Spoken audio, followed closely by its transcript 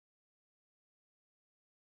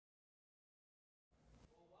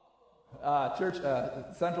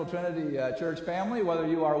Central Trinity Church family, whether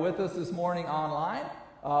you are with us this morning online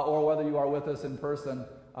or whether you are with us in person.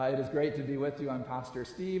 It is great to be with you. I'm Pastor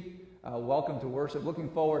Steve. Welcome to worship. Looking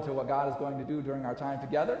forward to what God is going to do during our time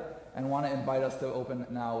together, and want to invite us to open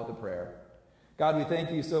now with a prayer. God, we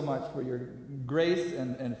thank you so much for your grace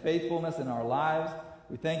and faithfulness in our lives.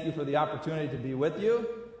 We thank you for the opportunity to be with you.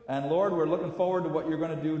 And Lord, we're looking forward to what you're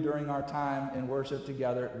going to do during our time in worship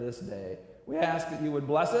together this day. We ask that you would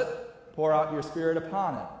bless it, pour out your Spirit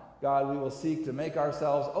upon it. God, we will seek to make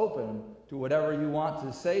ourselves open to whatever you want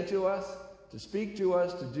to say to us, to speak to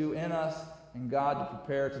us, to do in us, and God, to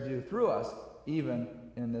prepare to do through us, even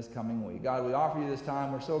in this coming week. God, we offer you this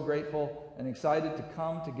time. We're so grateful and excited to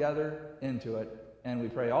come together into it. And we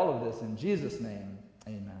pray all of this in Jesus' name.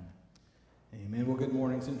 Amen. Amen. Well, good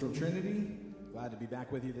morning, Central Trinity. Glad to be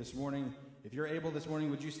back with you this morning. If you're able this morning,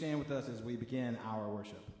 would you stand with us as we begin our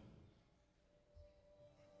worship?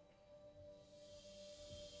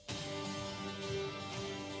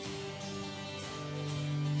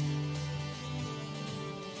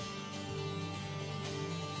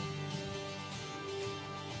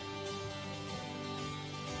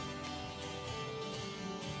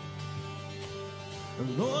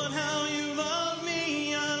 Lord, how you love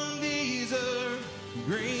me, I don't deserve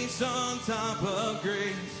grace on top of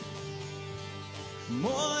grace.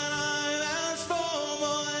 More than I've asked for,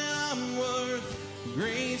 more than I'm worth.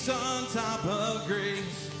 Grace on top of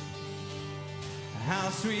grace. How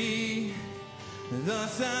sweet the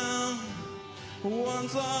sound,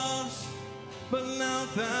 once lost but now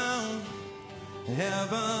found.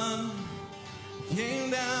 Heaven came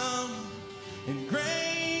down and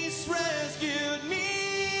grace rescued me.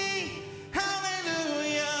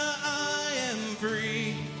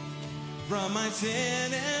 From my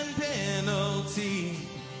sin and penalty,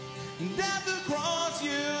 and at the cross you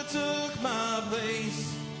took my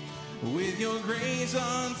place, with your grace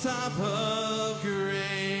on top of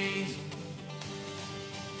grace.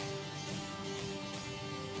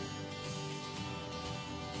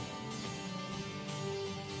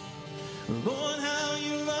 Lord, how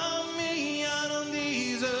you love me, I don't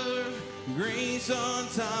deserve grace on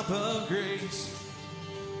top of grace.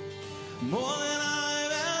 More than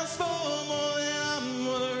I've asked for, more than I'm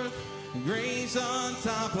worth. Grace on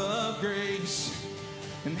top of grace.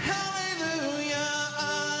 And hallelujah,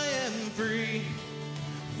 I am free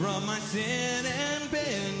from my sin and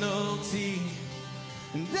penalty.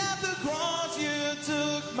 And at the cross you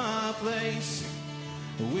took my place,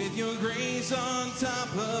 with your grace on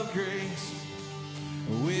top of grace.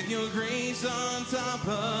 With your grace on top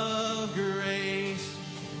of grace.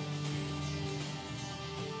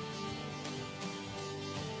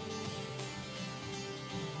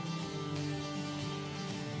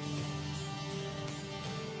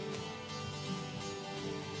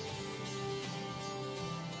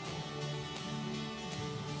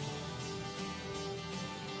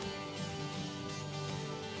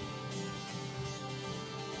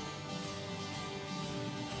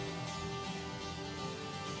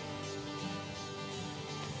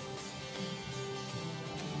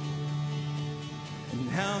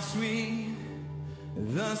 How sweet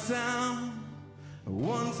the sound,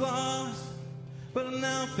 once lost but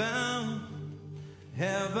now found.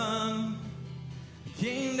 Heaven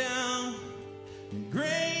came down and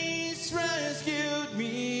grace rescued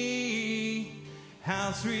me.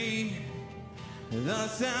 How sweet the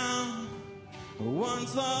sound,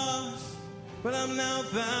 once lost but I'm now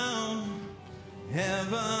found.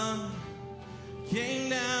 Heaven came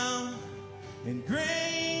down and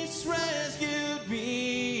grace rescued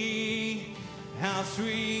me. How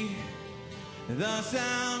sweet the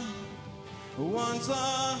sound, once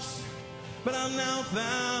lost but I'm now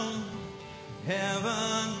found.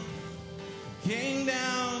 Heaven came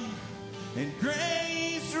down and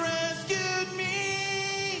grace rescued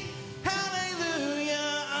me.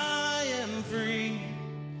 Hallelujah, I am free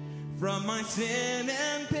from my sin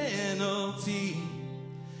and penalty.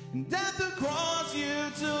 And at the cross you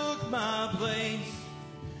took my place,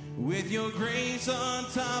 with your grace on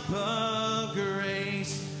top of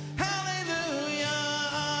grace. Hallelujah,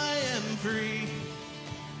 I am free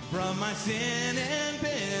from my sin and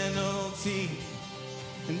penalty.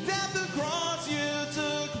 And at the cross you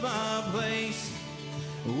took my place,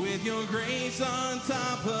 with your grace on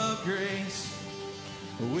top of grace.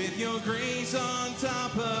 With your grace on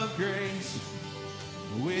top of grace.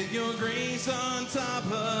 With your grace on top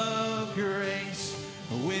of grace.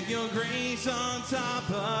 With your grace on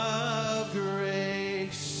top of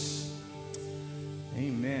grace.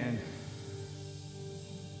 Amen.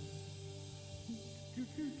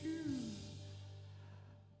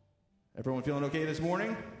 Everyone feeling okay this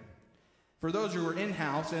morning? For those who are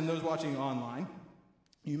in-house and those watching online,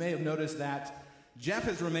 you may have noticed that Jeff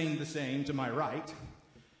has remained the same to my right.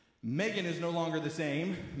 Megan is no longer the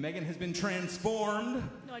same. Megan has been transformed.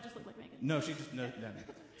 No, I just look like Megan. No, she just, no.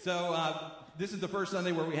 So this is the first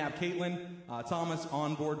Sunday where we have Caitlin Thomas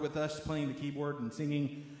on board with us, playing the keyboard and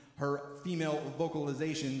singing her female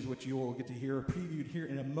vocalizations, which you will get to hear previewed here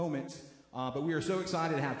in a moment. But we are so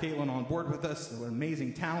excited to have Caitlin on board with us. An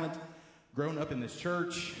amazing talent, grown up in this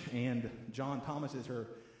church, and John Thomas is her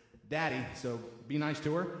daddy, so be nice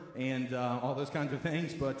to her, and all those kinds of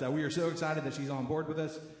things. But we are so excited that she's on board with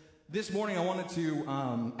us. This morning I wanted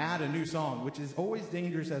to add a new song, which is always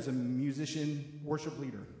dangerous as a musician, worship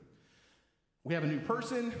leader. We have a new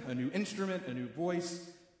person, a new instrument, a new voice,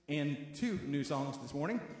 and 2 new songs this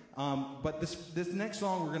morning. But this next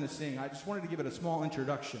song we're going to sing, I just wanted to give it a small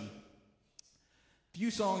introduction.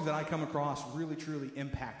 Few songs that I come across really, truly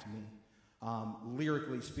impact me,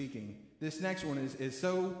 lyrically speaking. This next one is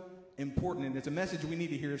so important, and it's a message we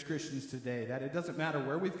need to hear as Christians today, that it doesn't matter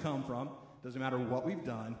where we've come from, doesn't matter what we've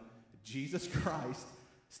done, Jesus Christ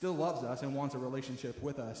still loves us and wants a relationship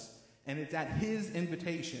with us. And it's at his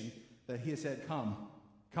invitation that he has said, come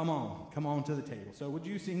on to the table. So would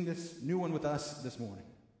you sing this new one with us this morning?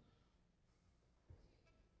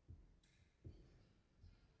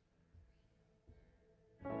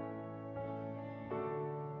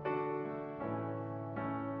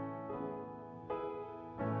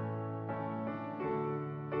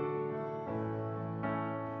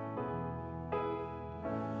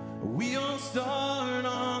 We all start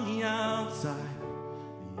on the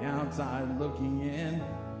outside looking in.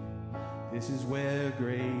 This is where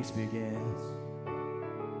grace begins.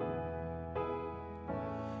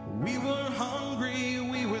 We were hungry,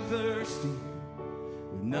 we were thirsty,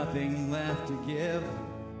 with nothing left to give.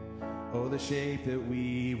 Oh, the shape that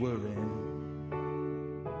we were in.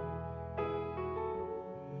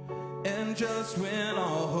 And just when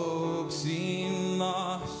all hope seemed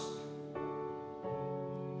lost,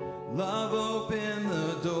 love opened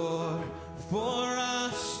the door for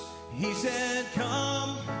us. He said,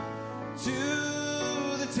 come to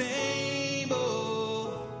the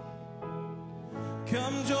table.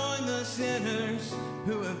 Come join the sinners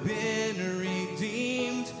who have been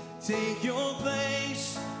redeemed. Take your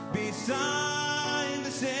place beside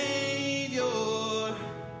the Savior.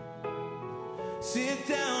 Sit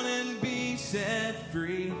down and be set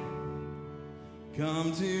free.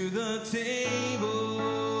 Come to the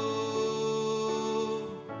table.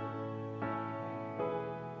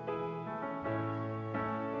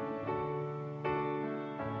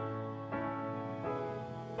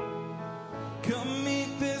 Come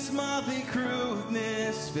meet this motley crew of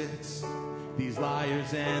misfits, these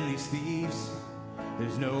liars and these thieves.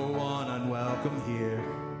 There's no one unwelcome here.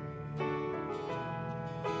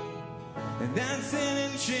 And that sin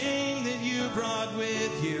and shame that you brought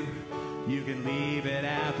with you, you can leave it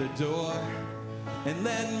at the door and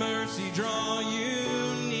let mercy draw you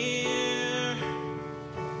near.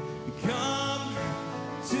 Come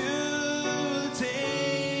to the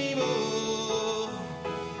table.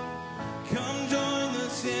 Come join the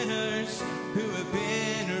sinners who have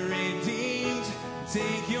been redeemed.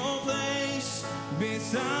 Take your place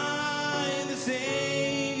beside the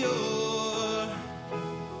Savior.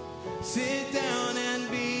 Sit down and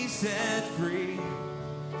be set free.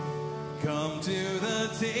 Come to the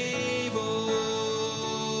table.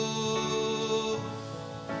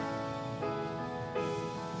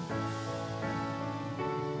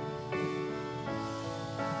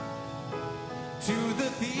 To the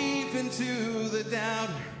thief and to the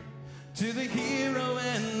doubter, to the hero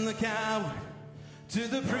and the coward, to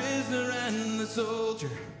the prisoner and the soldier,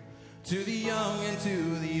 to the young and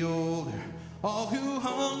to the older, all who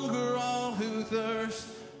hunger, all who thirst,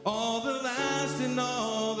 all the last and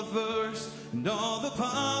all the first, and all the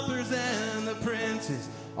paupers and the princes,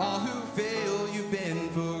 all who fail, you've been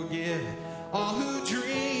forgiven, all who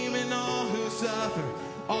dream and all who suffer,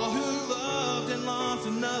 all who loved and lost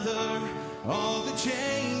another, all the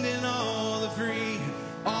chained and all the free,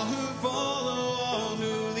 all who follow, all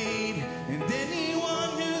who lead, and anyone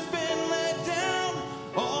who's been let down,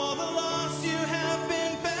 all the lost you have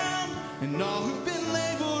been found, and all who've been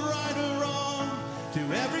labeled right or wrong, to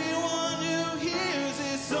everyone who hears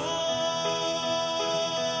this song,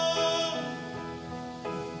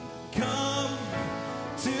 come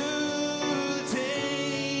to the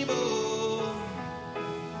table.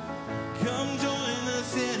 Come join the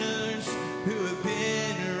sinners who have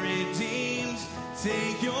been redeemed.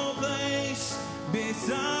 Take your place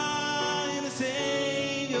beside the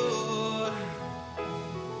Savior.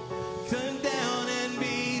 Come down and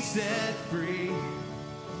be set free.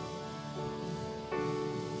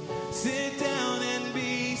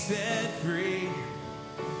 set free.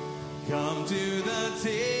 Come to the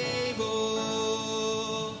table.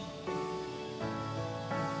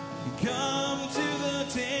 Come to the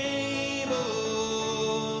table.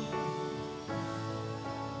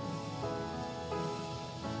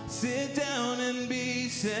 Sit down and be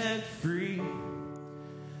set free.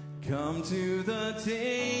 Come to the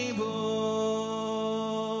table.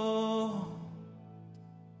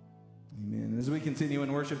 Amen. As we continue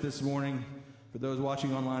in worship this morning, for those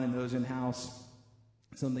watching online and those in house,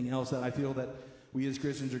 something else that I feel that we as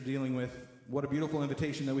Christians are dealing with, what a beautiful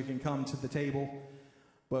invitation that we can come to the table.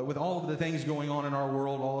 But with all of the things going on in our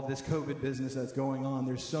world, all of this COVID business that's going on,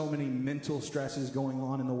 there's so many mental stresses going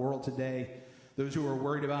on in the world today. Those who are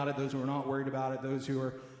worried about it, those who are not worried about it, those who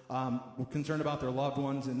are concerned about their loved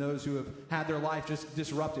ones, and those who have had their life just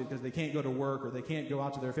disrupted because they can't go to work or they can't go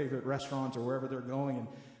out to their favorite restaurants or wherever they're going. And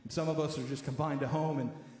some of us are just confined to home, and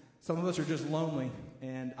some of us are just lonely.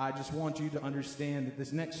 And I just want you to understand that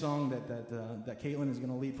this next song that Caitlin is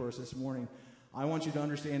going to lead for us this morning, I want you to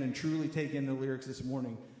understand and truly take in the lyrics this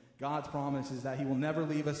morning. God's promise is that he will never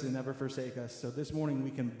leave us and never forsake us. So this morning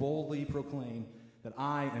we can boldly proclaim that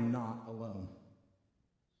I am not alone.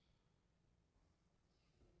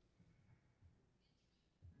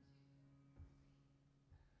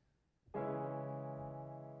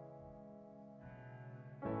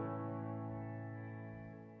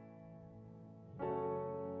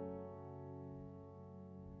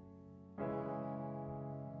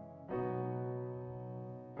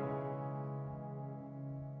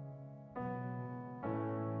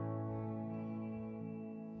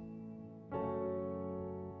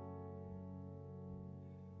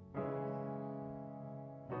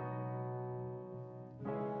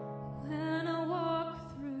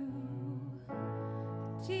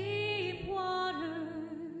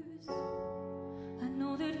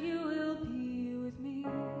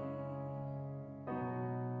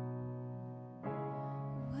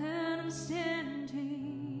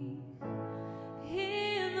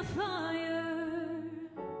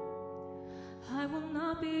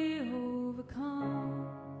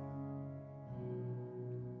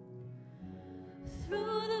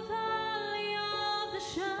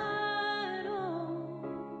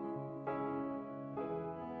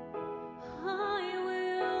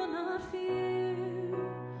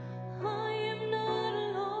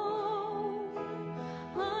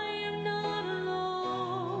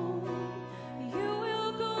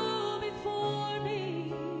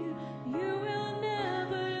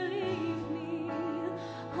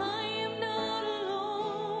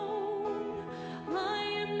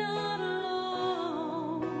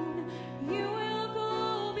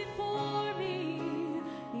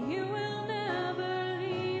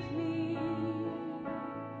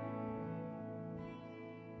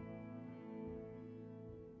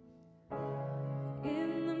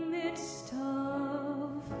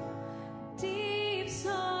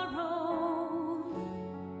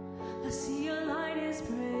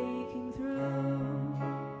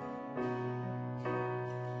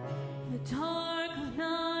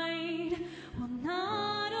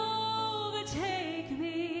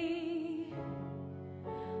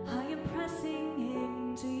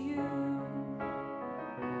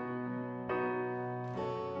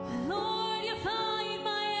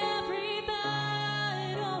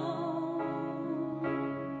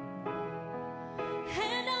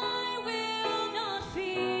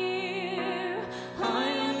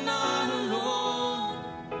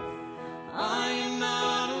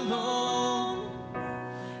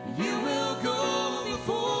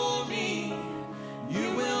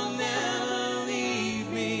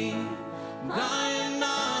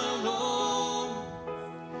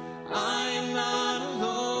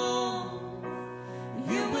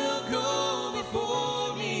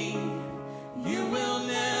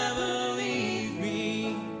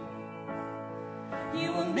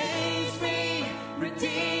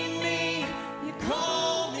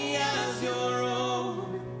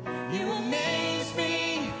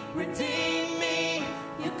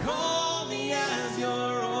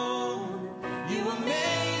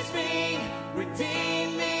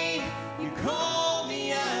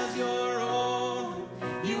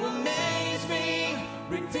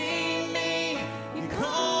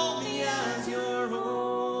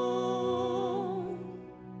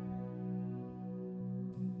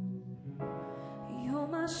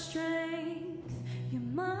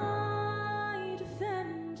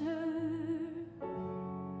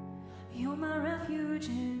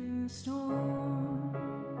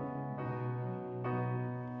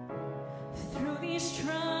 These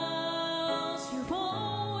trials, you've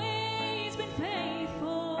always been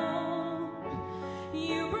faithful.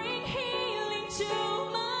 You bring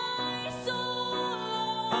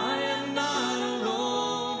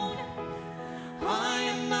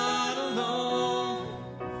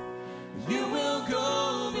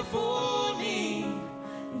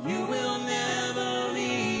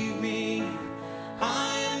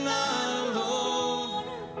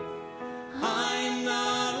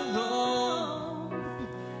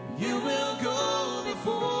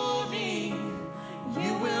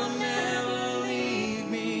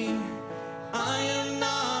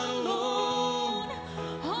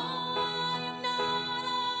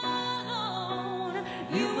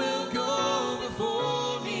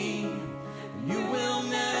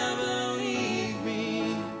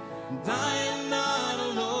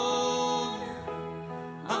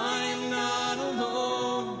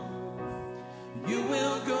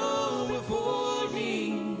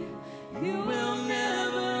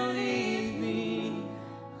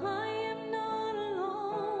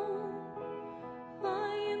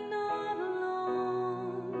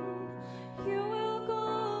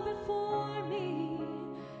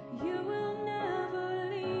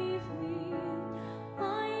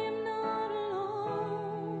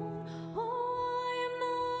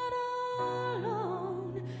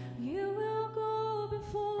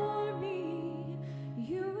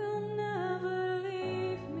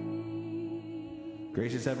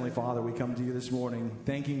Gracious Heavenly Father, we come to you this morning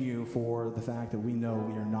thanking you for the fact that we know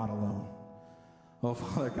we are not alone. Oh,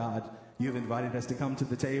 Father God, you've invited us to come to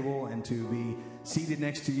the table and to be seated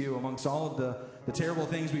next to you amongst all of the terrible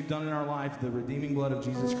things we've done in our life. The redeeming blood of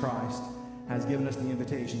Jesus Christ has given us the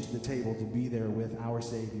invitation to the table to be there with our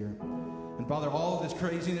Savior. And Father, all of this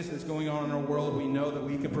craziness that's going on in our world, we know that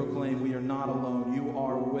we can proclaim we are not alone. You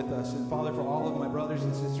are with us. And Father, for all of my brothers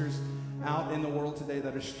and sisters out in the world today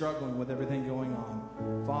that are struggling with everything going on,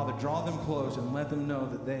 Father, draw them close and let them know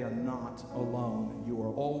that they are not alone. You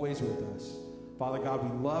are always with us. Father God,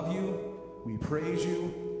 we love you, we praise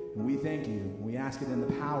you, and we thank you. We ask it in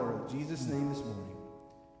the power of Jesus' name this morning.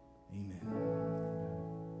 Amen.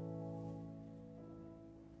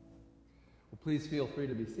 Well, please feel free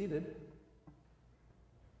to be seated.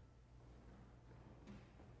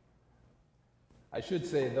 I should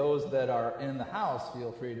say those that are in the house,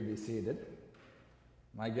 feel free to be seated.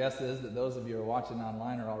 My guess is that those of you who are watching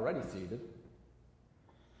online are already seated.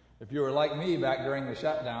 If you were like me back during the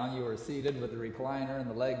shutdown, you were seated with the recliner and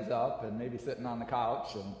the legs up and maybe sitting on the couch.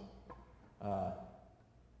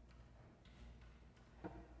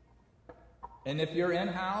 And if you're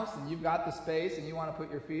in-house and you've got the space and you want to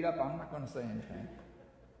put your feet up, I'm not going to say anything.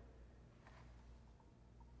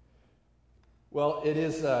 Well, it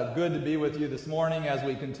is good to be with you this morning as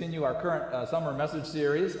we continue our current summer message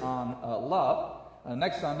series on love.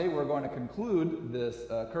 Next Sunday, we're going to conclude this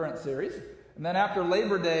current series. And then after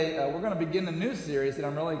Labor Day, we're going to begin a new series that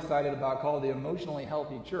I'm really excited about called The Emotionally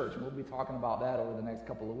Healthy Church. And we'll be talking about that over the next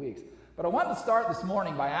couple of weeks. But I want to start this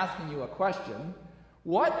morning by asking you a question.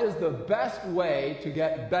 What is the best way to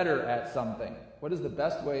get better at something? What is the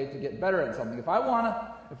best way to get better at something? If I want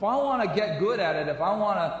to get good at it, if I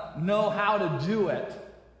want to know how to do it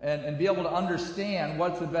and be able to understand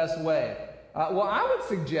what's the best way, well, I would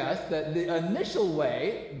suggest that the initial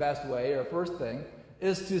way, best way, or first thing,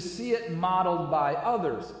 is to see it modeled by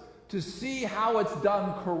others, to see how it's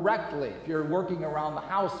done correctly. If you're working around the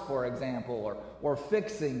house, for example, or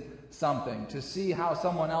fixing something, to see how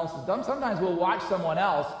someone else has done. Sometimes we'll watch someone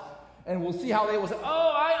else and we'll see how they will say,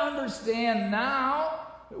 oh, I understand now.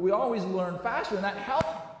 We always learn faster, and that helps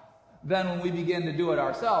then when we begin to do it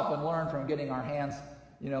ourselves and learn from getting our hands,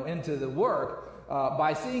 into the work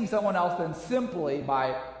by seeing someone else than simply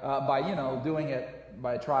by doing it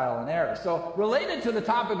by trial and error. So related to the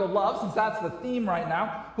topic of love, since that's the theme right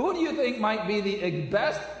now, who do you think might be the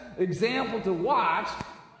best example to watch when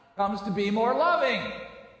it comes to be more loving?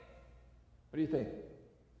 What do you think?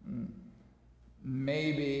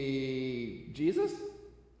 Maybe Jesus?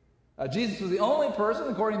 Jesus was the only person,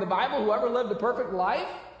 according to the Bible, who ever lived a perfect life.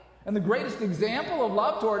 And the greatest example of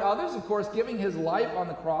love toward others, of course, giving his life on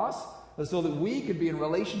the cross so that we could be in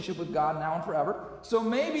relationship with God now and forever. So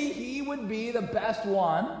maybe he would be the best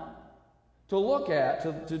one to look at,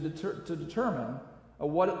 to determine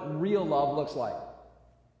what real love looks like.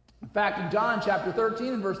 In fact, in John chapter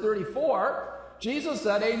 13 and verse 34, Jesus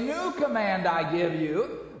said, "A new command I give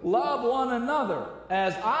you, love one another.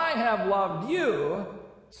 As I have loved you,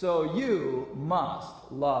 so you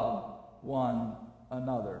must love one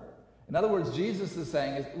another." In other words, Jesus is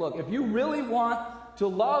saying, look, if you really want to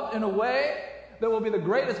love in a way that will be the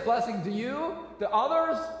greatest blessing to you, to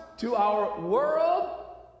others, to our world,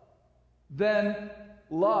 then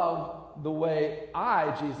love the way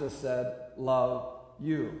I, Jesus said, love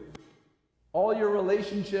you. All your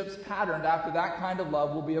relationships patterned after that kind of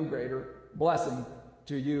love will be of greater blessing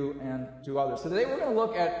to you and to others. So today we're going to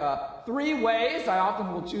look at 3 ways. I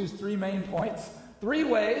often will choose 3 main points. 3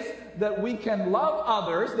 ways that we can love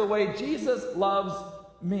others the way Jesus loves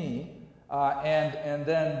me, and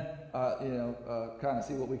then kind of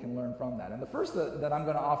see what we can learn from that. And the first that I'm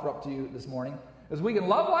going to offer up to you this morning is we can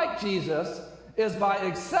love like Jesus is by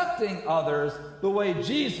accepting others the way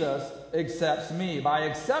Jesus accepts me. By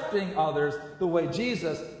accepting others the way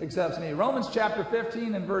Jesus accepts me. Romans chapter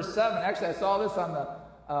 15 and verse 7. Actually, I saw this on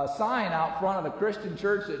the sign out front of the Christian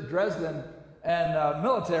church at Dresden and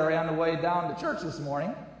military on the way down to church this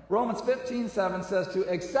morning. Romans 15:7 says to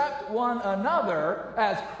accept one another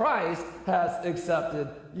as Christ has accepted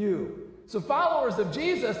you. So followers of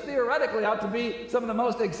Jesus theoretically ought to be some of the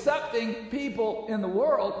most accepting people in the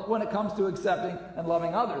world when it comes to accepting and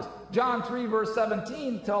loving others. John 3 verse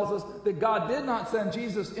 17 tells us that God did not send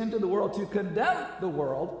Jesus into the world to condemn the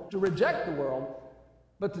world, to reject the world,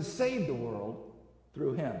 but to save the world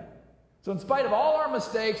through him. So in spite of all our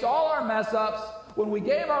mistakes, all our mess-ups, when we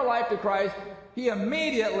gave our life to Christ, he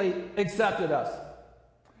immediately accepted us.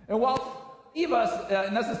 And while he leaves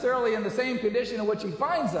us necessarily in the same condition in which he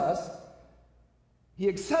finds us, he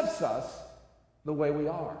accepts us the way we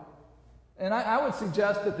are. And I would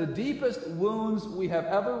suggest that the deepest wounds we have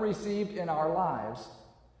ever received in our lives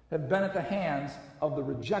have been at the hands of the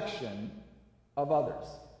rejection of others.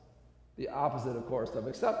 The opposite, of course, of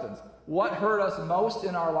acceptance. What hurt us most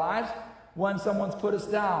in our lives? When someone's put us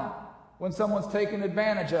down, when someone's taken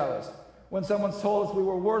advantage of us, when someone's told us we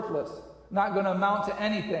were worthless, not going to amount to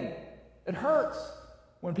anything. It hurts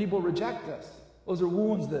when people reject us. Those are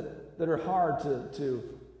wounds that are hard to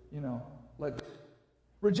let go.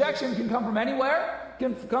 Rejection can come from anywhere.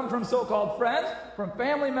 Can come from so-called friends, from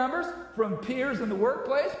family members, from peers in the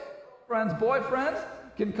workplace, friends, boyfriends.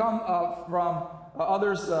 Can come from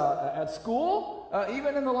others at school,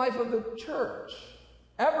 even in the life of the church.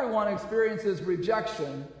 Everyone experiences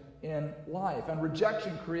rejection in life, and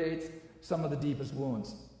rejection creates some of the deepest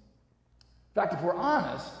wounds. In fact, if we're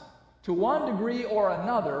honest, to one degree or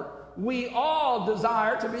another, we all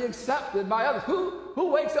desire to be accepted by others.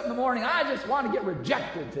 Who wakes up in the morning, I just want to get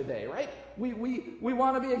rejected today, right? We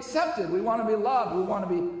want to be accepted. We want to be loved. We want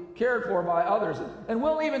to be cared for by others. And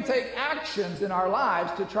we'll even take actions in our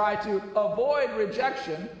lives to try to avoid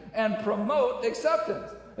rejection and promote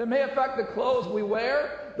acceptance. It may affect the clothes we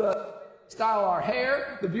wear, the style of our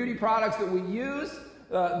hair, the beauty products that we use,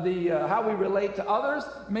 how we relate to others,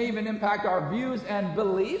 may even impact our views and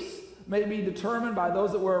beliefs, may be determined by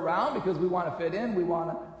those that we're around because we want to fit in, we want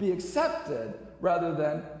to be accepted rather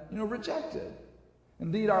than, rejected.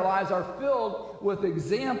 Indeed, our lives are filled with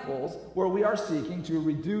examples where we are seeking to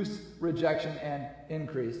reduce rejection and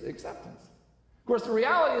increase acceptance. Of course, the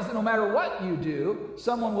reality is that no matter what you do,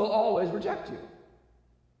 someone will always reject you.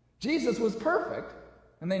 Jesus was perfect,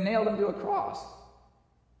 and they nailed him to a cross.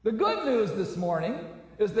 The good news this morning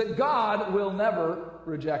is that God will never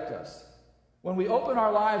reject us. When we open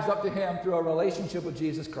our lives up to him through a relationship with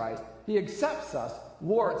Jesus Christ, he accepts us,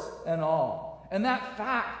 warts and all. And that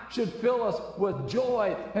fact should fill us with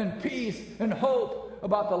joy and peace and hope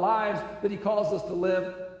about the lives that he calls us to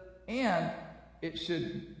live. And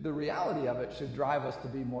the reality of it should drive us to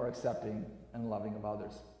be more accepting and loving of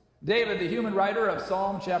others. David, the human writer of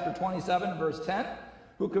Psalm chapter 27, verse 10,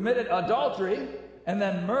 who committed adultery and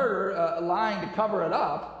then murder, lying to cover it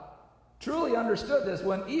up, truly understood this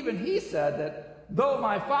when even he said that though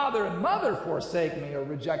my father and mother forsake me or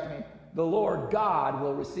reject me, the Lord God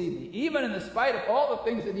will receive me. Even in the spite of all the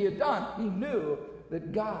things that he had done, he knew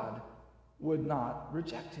that God would not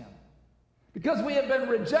reject him. Because we have been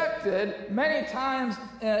rejected many times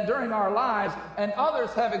during our lives, and others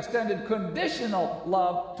have extended conditional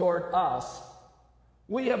love toward us,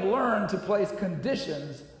 we have learned to place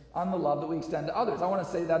conditions on the love that we extend to others. I want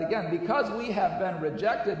to say that again. Because we have been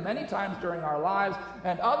rejected many times during our lives,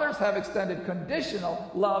 and others have extended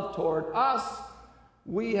conditional love toward us,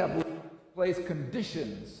 we have placed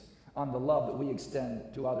conditions on the love that we extend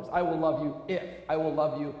to others. I will love you if. I will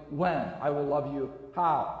love you when. I will love you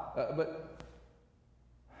how.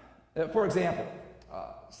 For example,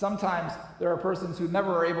 sometimes there are persons who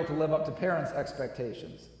never are able to live up to parents'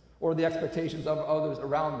 expectations or the expectations of others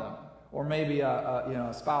around them, or maybe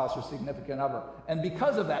a spouse or significant other. And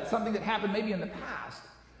because of that, something that happened maybe in the past,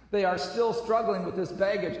 they are still struggling with this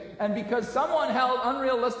baggage. And because someone held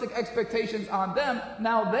unrealistic expectations on them,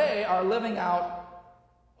 now they are living out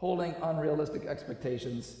holding unrealistic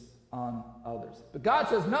expectations on others. But God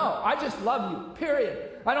says, no, I just love you,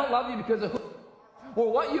 period. I don't love you because of who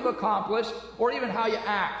or what you've accomplished or even how you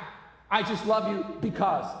act. I just love you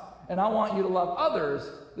because. And I want you to love others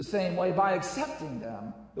the same way by accepting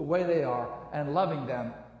them the way they are and loving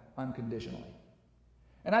them unconditionally.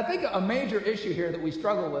 And I think a major issue here that we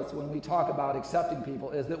struggle with when we talk about accepting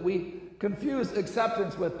people is that we confuse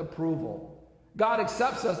acceptance with approval. God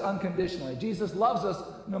accepts us unconditionally. Jesus loves us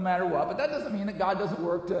no matter what, but that doesn't mean that God doesn't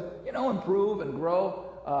work to, improve and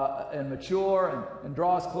grow and mature and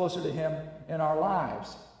draw us closer to Him in our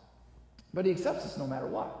lives. But He accepts us no matter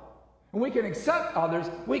what. And we can accept others,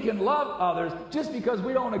 we can love others just because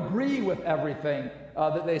we don't agree with everything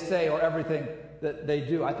that they say or everything that they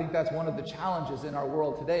do. I think that's one of the challenges in our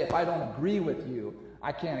world today. If I don't agree with you,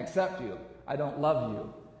 I can't accept you. I don't love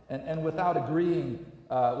you. And without agreeing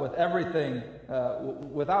with everything,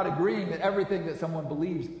 without agreeing that everything that someone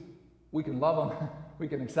believes, we can love them, we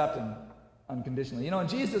can accept them unconditionally. In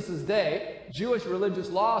Jesus' day, Jewish religious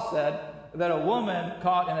law said that a woman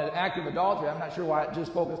caught in an act of adultery, I'm not sure why it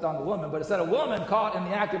just focused on the woman, but it said a woman caught in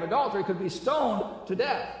the act of adultery could be stoned to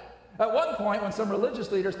death. At one point, when some religious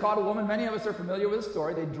leaders caught a woman, many of us are familiar with the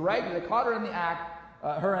story, they caught her in the act,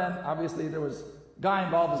 her and obviously there was a guy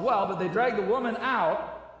involved as well, but they dragged the woman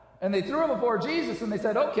out and they threw her before Jesus and they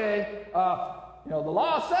said, okay, the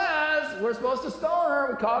law says we're supposed to stone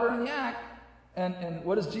her. We caught her in the act. And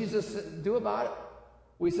what does Jesus do about it?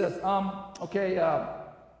 Well, he says,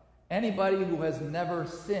 anybody who has never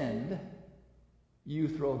sinned, you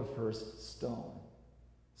throw the first stone.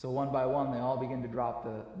 So one by one, they all begin to drop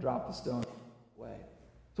the stone away.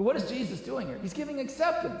 So what is Jesus doing here? He's giving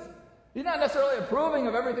acceptance. He's not necessarily approving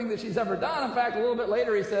of everything that she's ever done. In fact, a little bit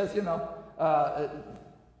later he says,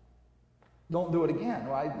 don't do it again.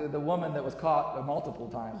 Right? The woman that was caught multiple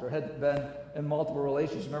times or had been in multiple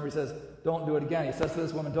relationships, remember he says, don't do it again. He says to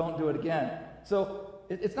this woman, don't do it again. So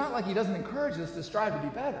it's not like he doesn't encourage us to strive to be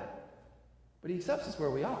better, but he accepts us where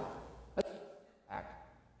we are.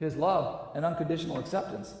 His love and unconditional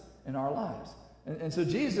acceptance in our lives. And so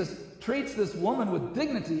Jesus treats this woman with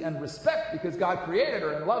dignity and respect because God created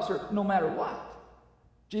her and loves her no matter what.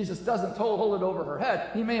 Jesus doesn't hold it over her head.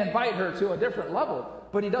 He may invite her to a different level,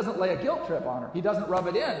 but he doesn't lay a guilt trip on her. He doesn't rub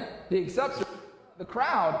it in. He accepts her. The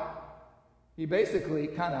crowd, he basically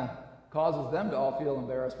kind of causes them to all feel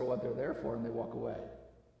embarrassed for what they're there for, and they walk away.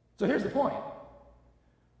 So here's the point.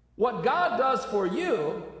 What God does for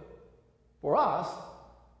you, for us,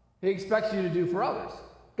 He expects you to do for others.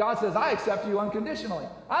 God says, I accept you unconditionally.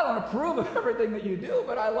 I don't approve of everything that you do,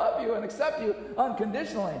 but I love you and accept you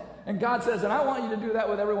unconditionally. And God says, and I want you to do that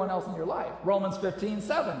with everyone else in your life. Romans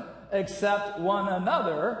 15:7. Accept one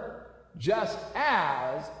another just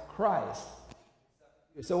as Christ.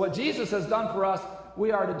 So what Jesus has done for us,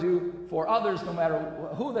 we are to do for others no matter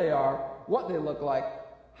who they are, what they look like,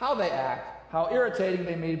 how they act, how irritating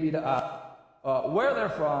they may be to us, where they're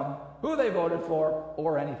from, who they voted for,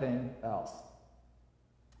 or anything else.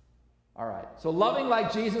 All right, so loving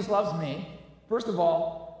like Jesus loves me, first of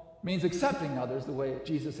all, means accepting others the way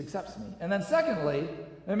Jesus accepts me. And then secondly,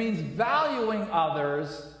 it means valuing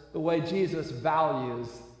others the way Jesus values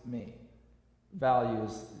me. Valuing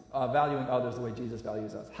others the way Jesus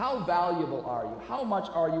values us. How valuable are you? How much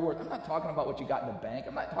are you worth? I'm not talking about what you got in the bank.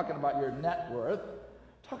 I'm not talking about your net worth.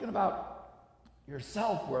 I'm talking about your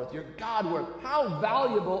self-worth, your God-worth. How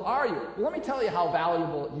valuable are you? Well, let me tell you how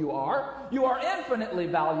valuable you are. You are infinitely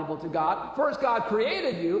valuable to God. First, God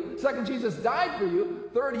created you. Second, Jesus died for you.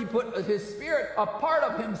 Third, He put His Spirit, a part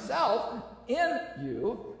of Himself, in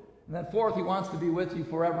you. And then fourth, He wants to be with you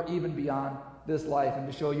forever, even beyond this life,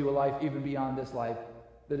 and to show you a life even beyond this life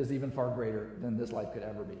that is even far greater than this life could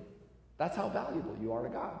ever be. That's how valuable you are to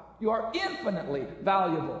God. You are infinitely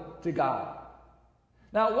valuable to God.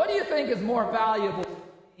 Now, what do you think is more valuable to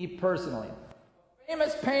me personally? A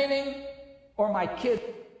famous painting or my kid's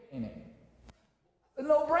painting? A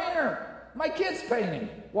no-brainer. My kid's painting.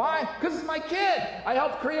 Why? Because it's my kid. I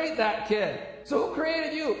helped create that kid. So who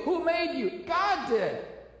created you? Who made you? God did.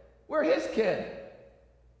 We're His kid.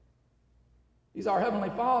 He's our Heavenly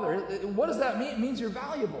Father. What does that mean? It means you're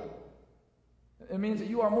valuable. It means that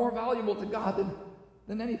you are more valuable to God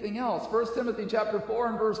than anything else. 1 Timothy chapter 4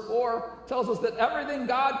 and verse 4 tells us that everything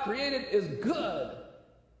God created is good.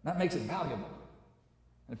 That makes it valuable.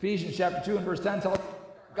 Ephesians chapter 2 and verse 10 tells us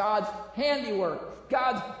God's handiwork,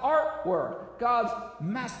 God's artwork, God's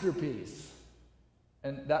masterpiece.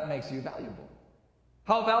 And that makes you valuable.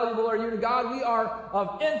 How valuable are you to God? We are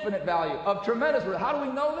of infinite value, of tremendous worth. How do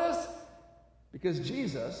we know this? Because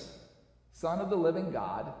Jesus, Son of the living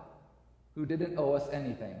God, who didn't owe us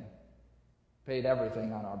anything, paid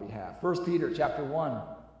everything on our behalf. 1 Peter chapter 1,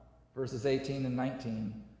 verses 18 and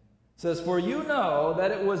 19 says, "For you know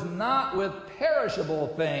that it was not with perishable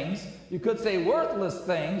things, you could say worthless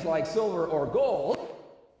things like silver or gold,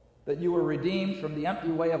 that you were redeemed from the empty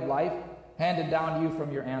way of life handed down to you from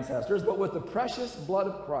your ancestors, but with the precious blood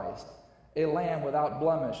of Christ, a lamb without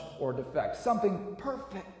blemish or defect. Something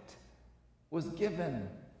perfect was given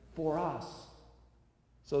for us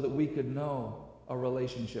so that we could know a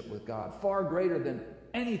relationship with God, far greater than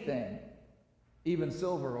anything, even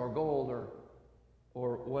silver or gold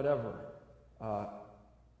or whatever.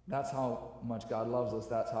 That's how much God loves us.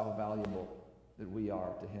 That's how valuable that we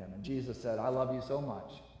are to him. And Jesus said, I love you so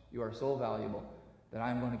much. You are so valuable that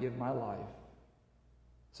I'm going to give my life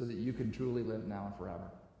so that you can truly live now and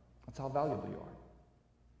forever. That's how valuable you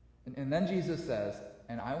are. And then Jesus says,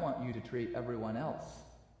 and I want you to treat everyone else.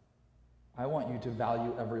 I want you to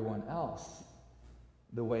value everyone else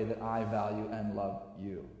the way that I value and love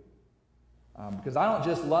you. Because I don't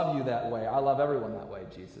just love you that way. I love everyone that way,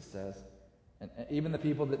 Jesus says. And even the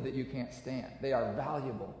people that you can't stand. They are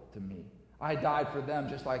valuable to me. I died for them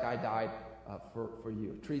just like I died for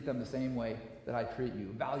you. Treat them the same way that I treat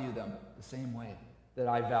you. Value them the same way that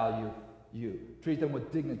I value you. Treat them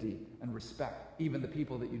with dignity and respect. Even the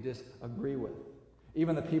people that you disagree with.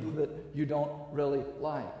 Even the people that you don't really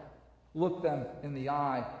like. Look them in the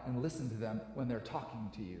eye and listen to them when they're talking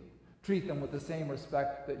to you. Treat them with the same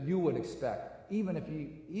respect that you would expect, even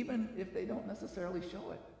if they don't necessarily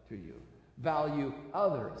show it to you. Value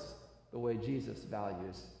others the way Jesus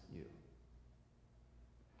values you.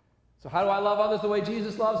 So how do I love others the way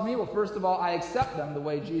Jesus loves me? Well, first of all, I accept them the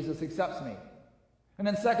way Jesus accepts me. And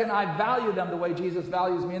then second, I value them the way Jesus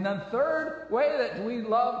values me. And then third way that we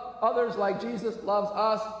love others like Jesus loves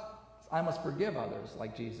us, I must forgive others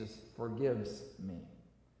like Jesus forgives me.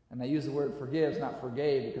 And I use the word forgives, not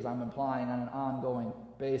forgave, because I'm implying on an ongoing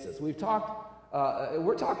basis. We're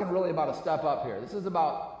talking really about a step up here. This is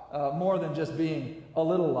about more than just being a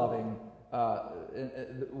little loving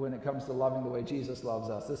when it comes to loving the way Jesus loves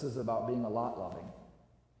us. This is about being a lot loving.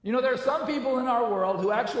 You know, there are some people in our world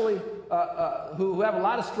who actually, who have a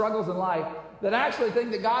lot of struggles in life that actually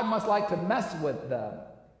think that God must like to mess with them.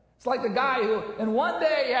 It's like the guy who, in one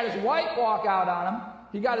day, he had his wife walk out on him.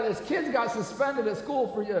 His kids got suspended at school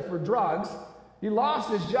for drugs. He lost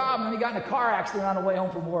his job, and then he got in a car accident on the way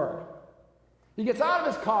home from work. He gets out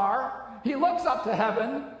of his car, he looks up to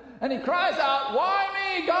heaven, and he cries out, "Why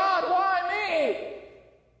me, God? Why me?"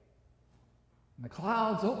 And the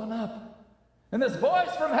clouds open up, and this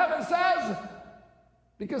voice from heaven says,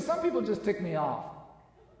 "Because some people just tick me off."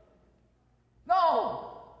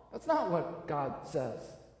 No, that's not what God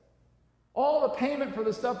says. All the payment for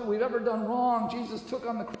the stuff that we've ever done wrong, Jesus took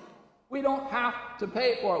on the cross. We don't have to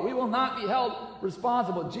pay for it. We will not be held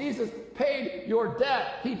responsible. Jesus paid your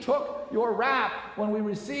debt. He took your wrath. When we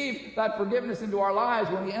receive that forgiveness into our lives,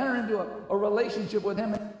 when we enter into a relationship with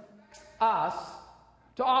him, it expects us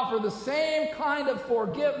to offer the same kind of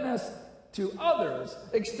forgiveness to others,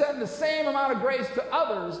 extend the same amount of grace to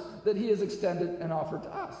others that he has extended and offered to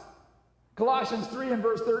us. Colossians 3 and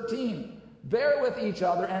verse 13. Bear with each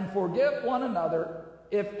other and forgive one another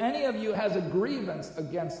if any of you has a grievance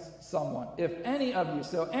against someone. If any of you.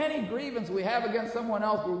 So any grievance we have against someone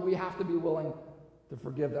else, we have to be willing to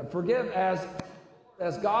forgive them. Forgive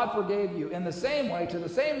as God forgave you. In the same way, to the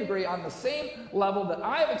same degree, on the same level that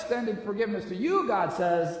I have extended forgiveness to you, God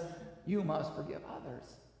says, you must forgive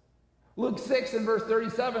others. Luke 6 and verse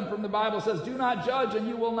 37 from the Bible says, "Do not judge and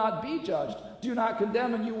you will not be judged. Do not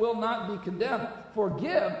condemn and you will not be condemned.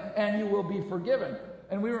 Forgive and you will be forgiven."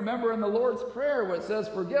 And we remember in the Lord's Prayer where it says,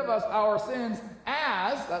 "Forgive us our sins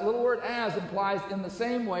as," that little word "as" implies in the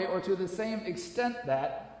same way or to the same extent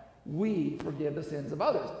that we forgive the sins of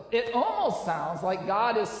others. It almost sounds like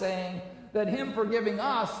God is saying that him forgiving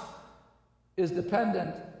us is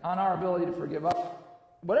dependent on our ability to forgive others.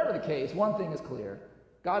 Whatever the case, one thing is clear.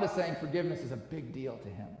 God is saying forgiveness is a big deal to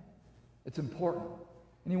him. It's important.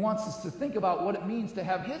 And he wants us to think about what it means to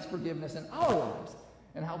have his forgiveness in our lives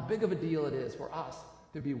and how big of a deal it is for us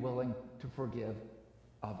to be willing to forgive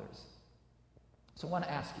others. So I want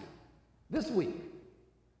to ask you, this week,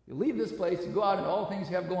 you leave this place, you go out into all the things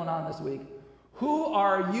you have going on this week, who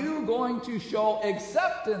are you going to show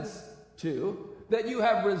acceptance to that you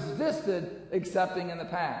have resisted accepting in the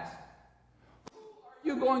past?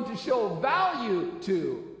 You're going to show value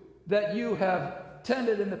to that you have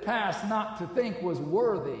tended in the past not to think was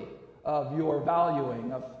worthy of your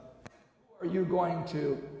valuing? Of who are you going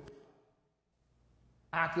to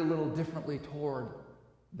act a little differently toward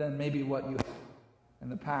than maybe what you have in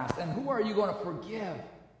the past? And who are you going to forgive?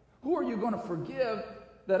 Who are you going to forgive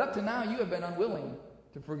that up to now you have been unwilling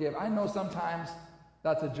to forgive? I know sometimes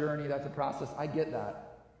that's a journey, that's a process. I get that.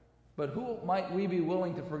 But who might we be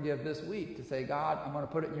willing to forgive this week to say, God, I'm going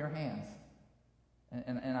to put it in your hands.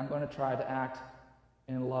 And I'm going to try to act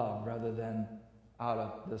in love rather than out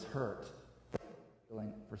of this hurt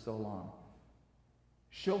feeling for so long.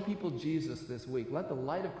 Show people Jesus this week. Let the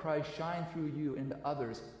light of Christ shine through you into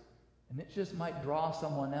others, and it just might draw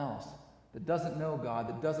someone else that doesn't know God,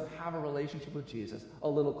 that doesn't have a relationship with Jesus, a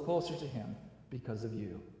little closer to him because of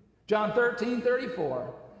you. John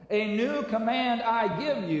 13:34. A new command I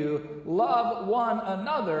give you, love one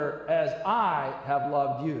another as I have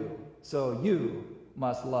loved you. So you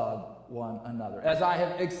must love one another. As I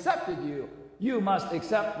have accepted you, you must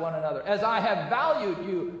accept one another. As I have valued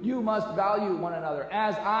you, you must value one another.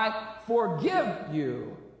 As I forgive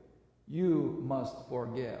you, you must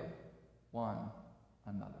forgive one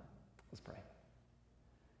another. Let's pray.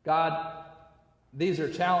 God, these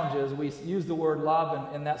are challenges. We use the word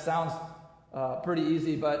love, and that sounds pretty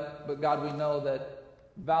easy, but God, we know that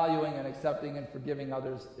valuing and accepting and forgiving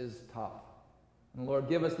others is tough. And Lord,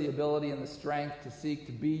 give us the ability and the strength to seek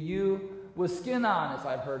to be you with skin on, as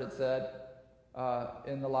I've heard it said,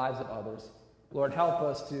 in the lives of others. Lord, help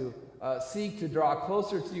us to seek to draw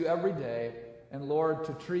closer to you every day, and Lord,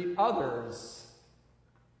 to treat others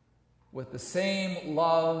with the same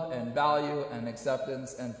love and value and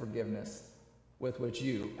acceptance and forgiveness with which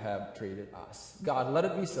you have treated us. God, let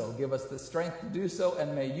it be so. Give us the strength to do so,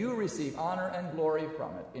 and may you receive honor and glory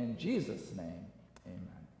from it. In Jesus' name, amen.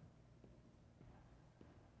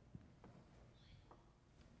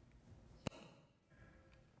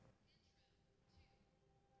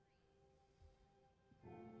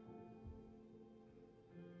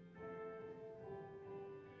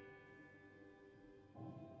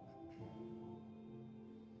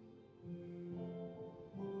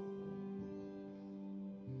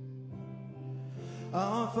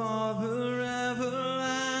 Our Father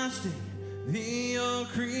everlasting, the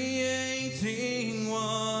all-creating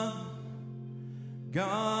one,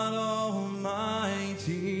 God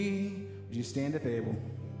Almighty. Would you stand if able?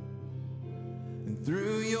 And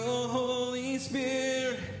through your Holy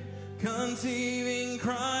Spirit, conceiving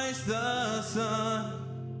Christ the Son,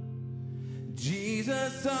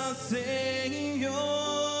 Jesus our Savior.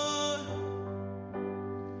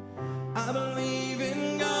 I believe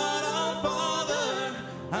in God our Father,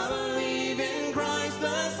 I believe in Christ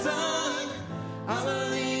the Son, I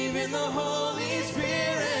believe in the Holy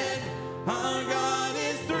Spirit, our God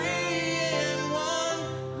is three in one.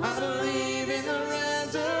 I believe in the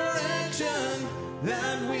resurrection,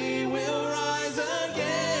 that we will rise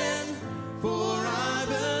again, for I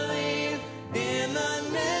believe in the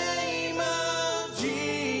name of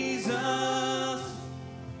Jesus.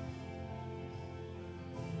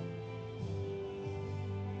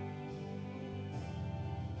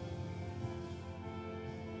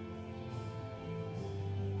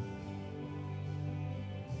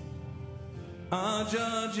 Our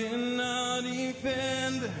judge and our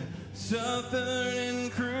defender, suffered and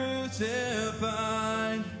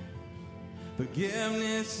crucified.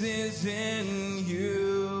 Forgiveness is in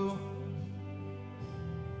you.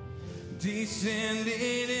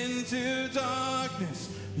 Descended into darkness,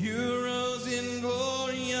 you rose in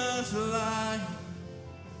glorious light,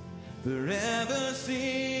 forever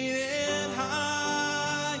seated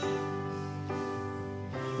high.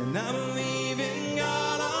 And I believe in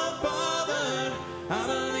God our Father, I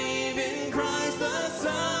believe in Christ the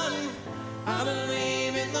Son, I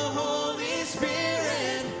believe in the Holy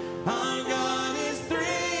Spirit, our God is three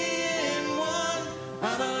in one.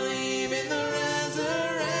 I believe in the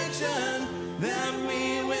resurrection, that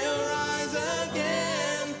we will rise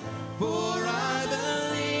again, for I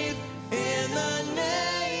believe in the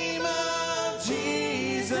name of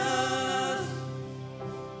Jesus.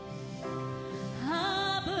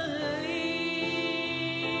 I believe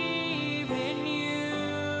in you.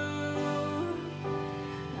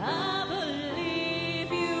 I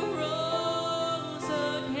believe you rose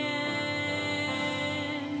again.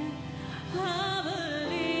 I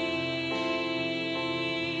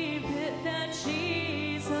believe that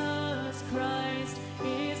Jesus Christ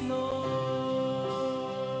is Lord.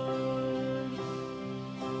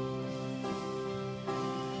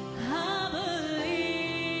 I believe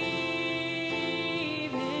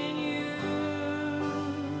in you.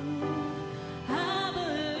 I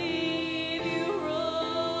believe you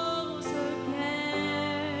rose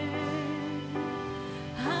again.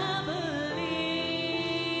 I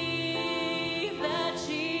believe that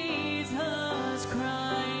Jesus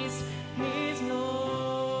Christ is Lord.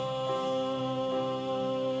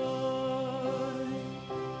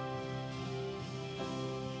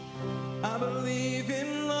 I believe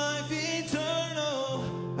in life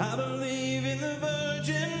eternal, I believe in the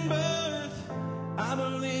virgin birth, I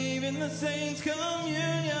believe in the saints'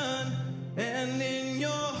 communion, and in your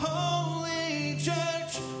holy church,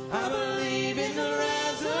 I believe in the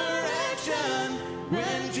resurrection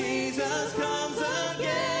when Jesus comes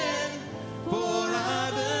again. For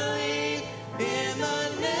I believe in the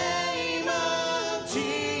name of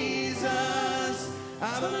Jesus.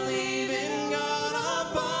 I believe in God our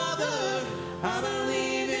Father. I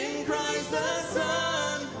believe in Christ the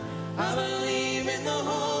Son. I believe in the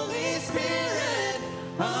Holy Spirit.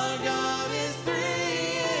 Our God is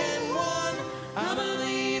three in one. I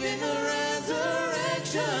believe in the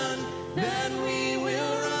resurrection. Then we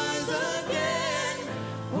will rise again.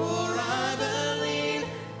 For I believe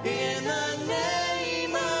in the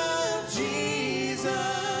name of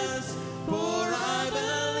Jesus. For I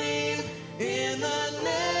believe in the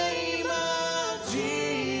name of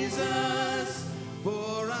Jesus.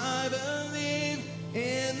 For I believe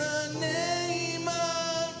in the name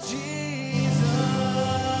of Jesus.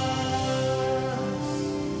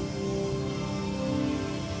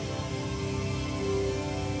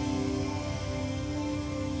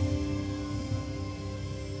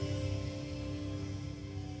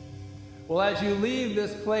 Well, as you leave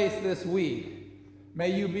this place this week,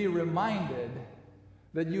 may you be reminded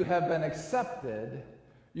that you have been accepted,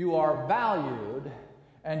 you are valued,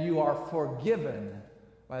 and you are forgiven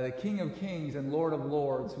by the King of Kings and Lord of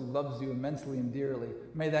Lords who loves you immensely and dearly.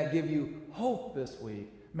 May that give you hope this week.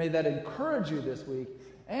 May that encourage you this week.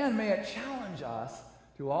 And may it challenge us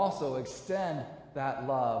to also extend that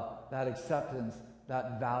love, that acceptance,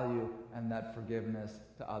 that value, and that forgiveness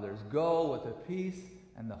to others. Go with the peace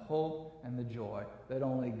and the hope and the joy that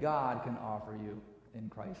only God can offer you. In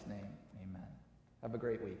Christ's name, amen. Have a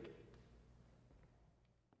great week.